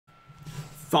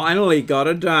Finally got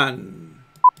it done.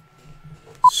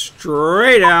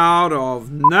 Straight out of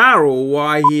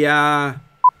Narrowway here.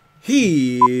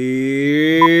 Here's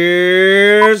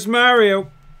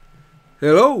Mario.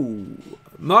 Hello,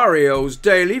 Mario's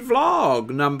Daily Vlog,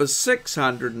 number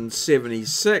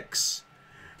 676.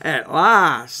 At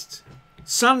last,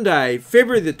 Sunday,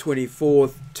 February the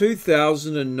 24th,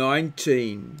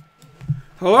 2019.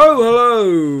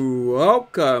 Hello,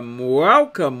 welcome.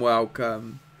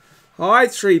 Hi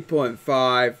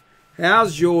 3.5,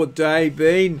 how's your day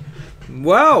been?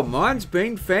 Well, mine's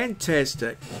been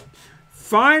fantastic.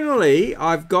 Finally,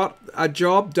 I've got a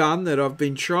job done that I've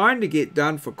been trying to get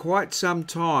done for quite some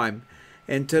time.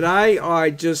 And today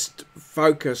I just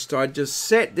focused. I just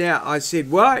sat down. I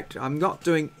said, right, I'm not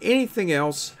doing anything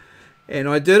else. And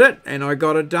I did it and I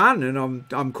got it done. And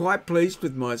I'm quite pleased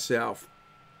with myself.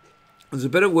 There's a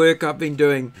bit of work I've been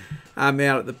doing out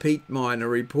at the peat miner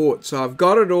report. So I've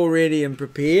got it all ready and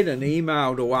prepared and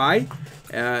emailed away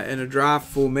in a draft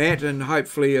format. And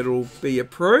hopefully it'll be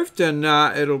approved and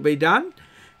it'll be done.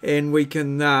 And we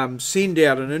can send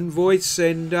out an invoice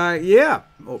and, yeah,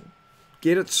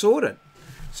 get it sorted.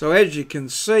 So as you can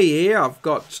see here, I've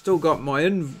still got my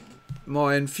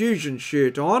infusion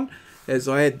shirt on, as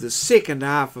I had the second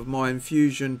half of my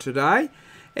infusion today.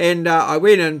 And I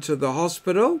went into the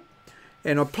hospital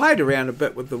and I played around a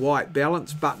bit with the white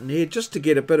balance button here just to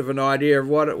get a bit of an idea of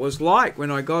what it was like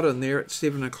when I got in there at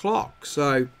 7 o'clock.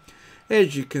 So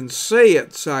as you can see,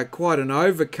 it's quite an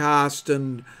overcast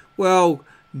and, well,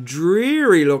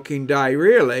 dreary looking day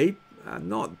really.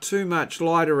 Not too much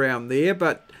light around there,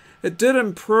 but it did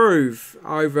improve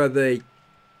over the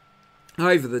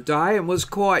day and was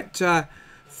quite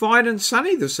fine and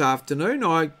sunny this afternoon.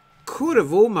 I could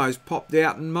have almost popped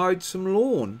out and mowed some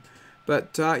lawn.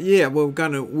 But, yeah, we're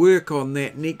going to work on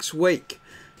that next week.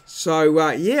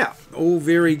 So, yeah, all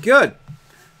very good.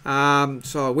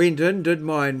 So I went in, did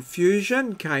my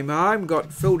infusion, came home,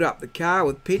 filled up the car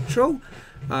with petrol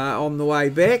on the way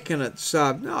back. And it's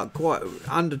quite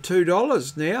under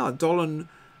 $2 now, $1.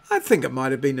 I think it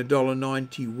might have been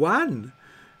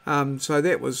 $1.91. So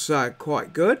that was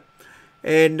quite good.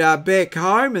 And back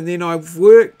home, and then I've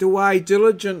worked away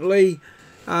diligently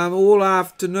all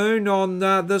afternoon on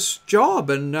this job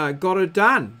and got it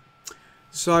done.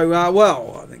 So,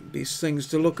 well, I think best thing's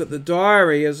to look at the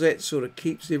diary as that sort of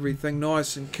keeps everything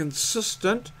nice and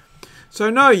consistent. So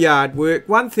no yard work,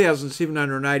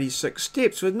 1,786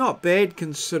 steps, was not bad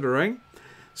considering.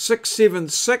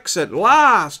 676 at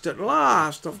last,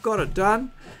 I've got it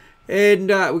done. And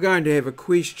we're going to have a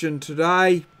question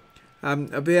today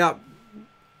about,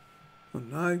 I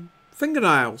don't know,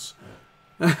 fingernails.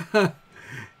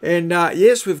 And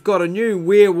yes, we've got a new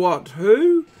Where What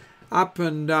Who up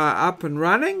and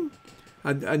running.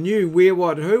 A new Where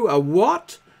What Who, a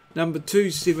what, number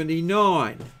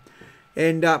 279.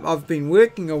 And I've been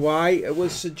working away. It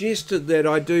was suggested that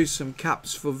I do some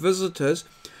cups for visitors.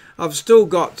 I've still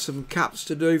got some cups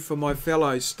to do for my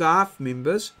fellow staff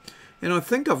members. And I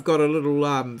think I've got a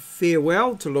little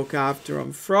farewell to look after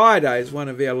on Friday as one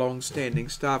of our long-standing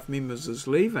staff members is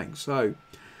leaving. So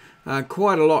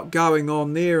quite a lot going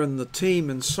on there in the team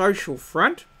and social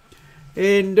front.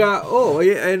 And,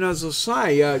 and as I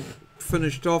say,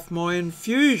 finished off my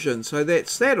infusion. So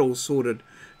that's that all sorted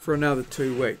for another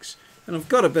 2 weeks. And I've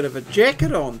got a bit of a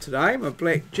jacket on today, my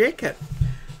black jacket.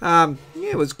 Yeah,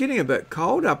 it was getting a bit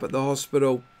cold up at the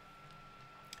hospital.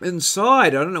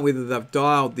 Inside, I don't know whether they've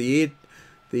dialed the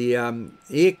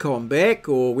aircon back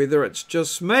or whether it's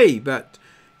just me. But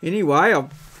anyway,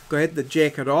 I've had the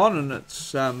jacket on and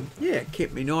it's, yeah,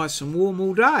 kept me nice and warm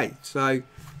all day. So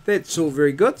that's all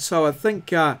very good. So I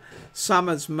think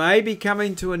summer's maybe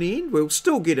coming to an end. We'll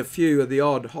still get a few of the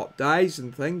odd hot days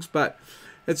and things, but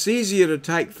it's easier to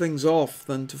take things off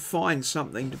than to find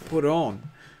something to put on,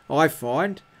 I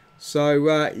find.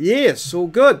 So, yes, all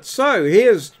good. So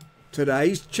here's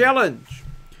today's challenge.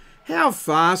 How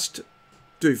fast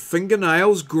do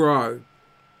fingernails grow?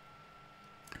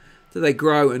 Do they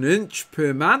grow an inch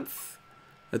per month,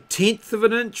 1/10 of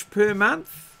an inch per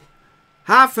month,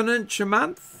 half an inch a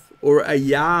month, or a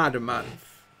yard a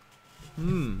month?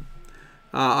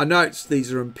 I notice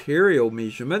these are imperial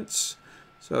measurements.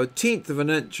 So 1/10 of an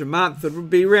inch a month, it would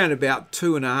be around about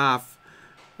 2.5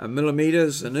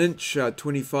 millimetres, an inch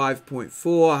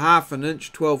 25.4, half an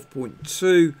inch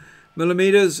 12.2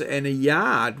 millimetres, and a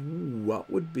yard. Ooh, what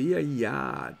would be a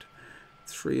yard?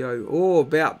 30,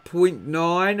 about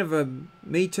 0.9 of a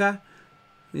metre.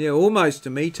 Yeah, almost a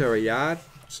metre a yard.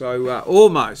 So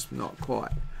almost, not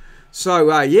quite.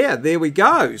 So yeah, there we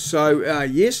go. So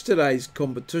yesterday's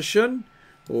competition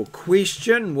or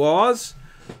question was,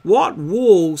 what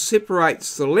wall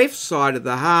separates the left side of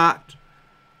the heart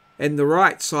and the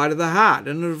right side of the heart?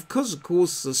 And of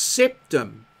course, the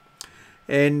septum.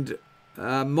 And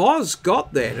Moz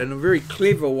got that in a very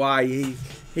clever way.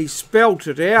 He spelt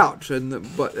it out in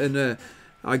a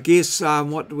I guess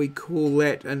what do we call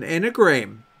that? An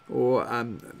anagram, or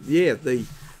yeah, the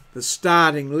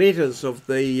starting letters of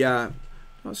the.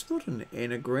 No, it's not an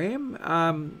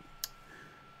anagram.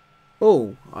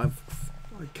 Oh, I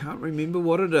can't remember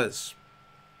what it is.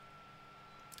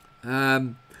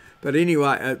 But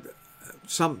anyway,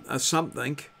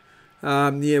 something.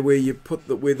 Yeah, where you put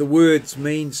where the words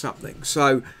mean something.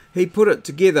 So he put it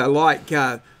together like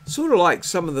sort of like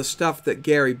some of the stuff that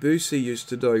Gary Busey used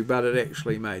to do, but it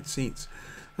actually made sense.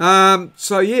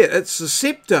 So yeah, it's the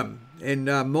septum, and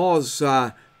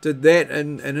Moz did that,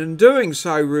 and in doing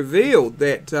so revealed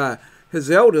that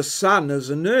his eldest son is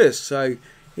a nurse. So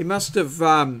he must have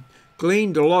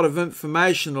gleaned a lot of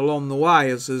information along the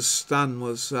way as his son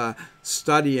was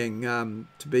studying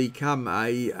to become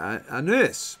a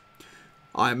nurse,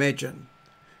 I imagine.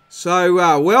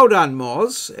 So well done,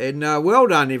 Moz, and well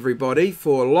done everybody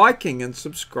for liking and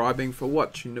subscribing, for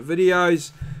watching the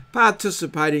videos,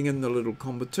 participating in the little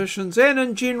competitions, and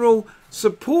in general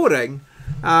supporting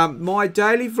my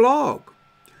daily vlog.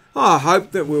 I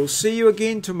hope that we'll see you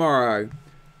again tomorrow.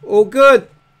 All good.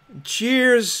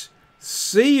 Cheers.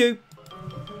 See you.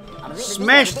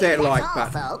 Smash that like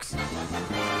button. Folks.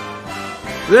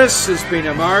 This has been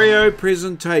a Maurieo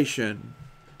presentation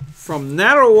from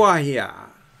Ngaruawahia,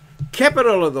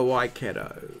 capital of the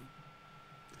Waikato,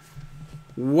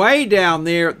 way down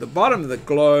there at the bottom of the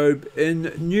globe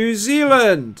in New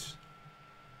Zealand.